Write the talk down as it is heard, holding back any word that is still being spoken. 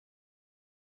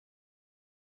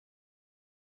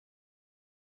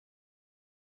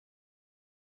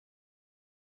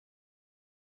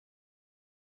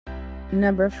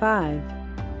Number 5.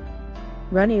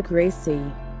 Running Gracie.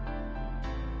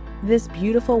 This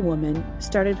beautiful woman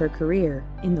started her career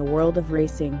in the world of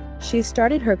racing. She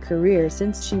started her career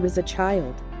since she was a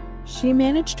child. She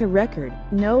managed to record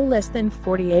no less than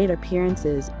 48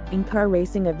 appearances in car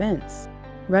racing events.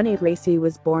 Running Gracie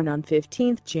was born on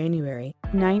 15th January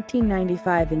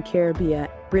 1995 in Caribia,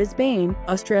 Brisbane,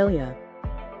 Australia.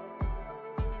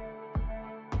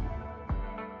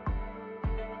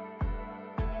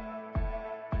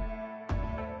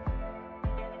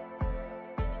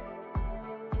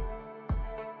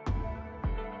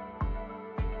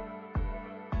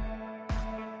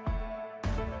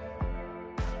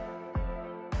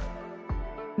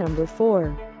 Number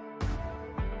 4.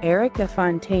 Erica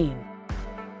Fontaine.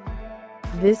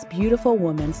 This beautiful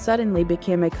woman suddenly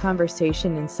became a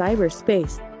conversation in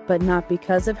cyberspace, but not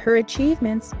because of her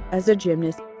achievements as a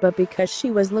gymnast, but because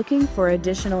she was looking for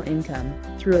additional income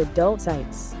through adult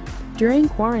sites. During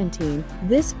quarantine,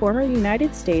 this former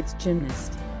United States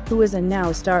gymnast, who is a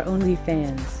now star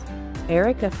OnlyFans,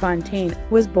 Erica Fontaine,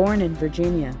 was born in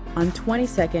Virginia on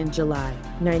 22nd July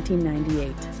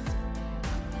 1998.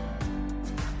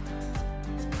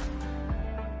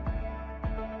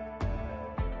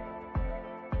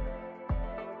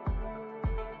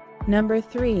 Number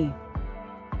 3.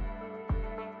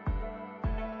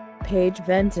 Paige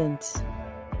Vincent.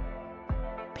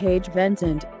 Paige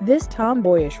Vincent, this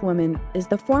tomboyish woman, is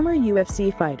the former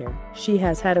UFC fighter. She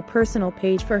has had a personal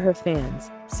page for her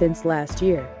fans since last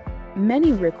year.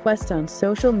 Many request on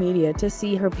social media to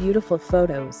see her beautiful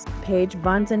photos. Paige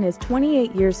Vincent is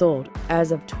 28 years old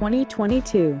as of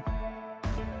 2022.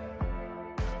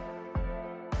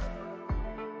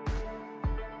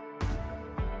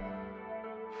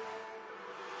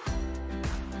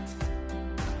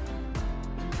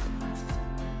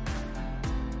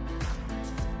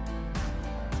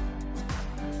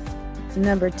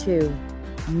 Number 2.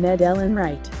 Madeleine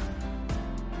Wright.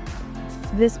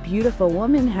 This beautiful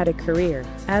woman had a career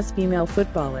as female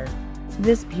footballer.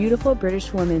 This beautiful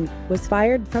British woman was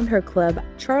fired from her club,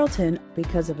 Charlton,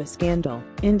 because of a scandal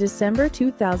in December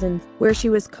 2000 where she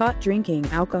was caught drinking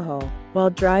alcohol while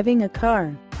driving a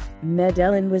car.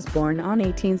 Madeleine was born on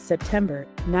 18 September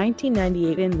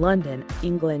 1998 in London,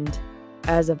 England.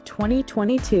 As of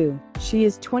 2022, she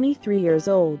is 23 years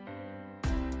old.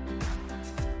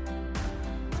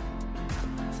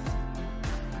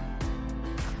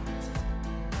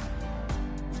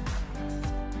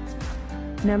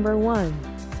 Number 1.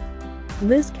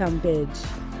 Liz Cambage.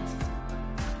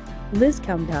 Liz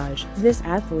Cambage, this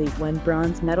athlete won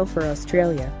bronze medal for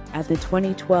Australia at the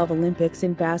 2012 Olympics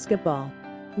in basketball.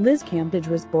 Liz Cambage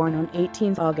was born on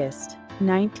 18 August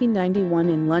 1991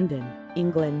 in London,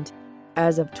 England.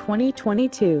 As of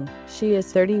 2022, she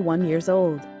is 31 years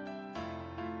old.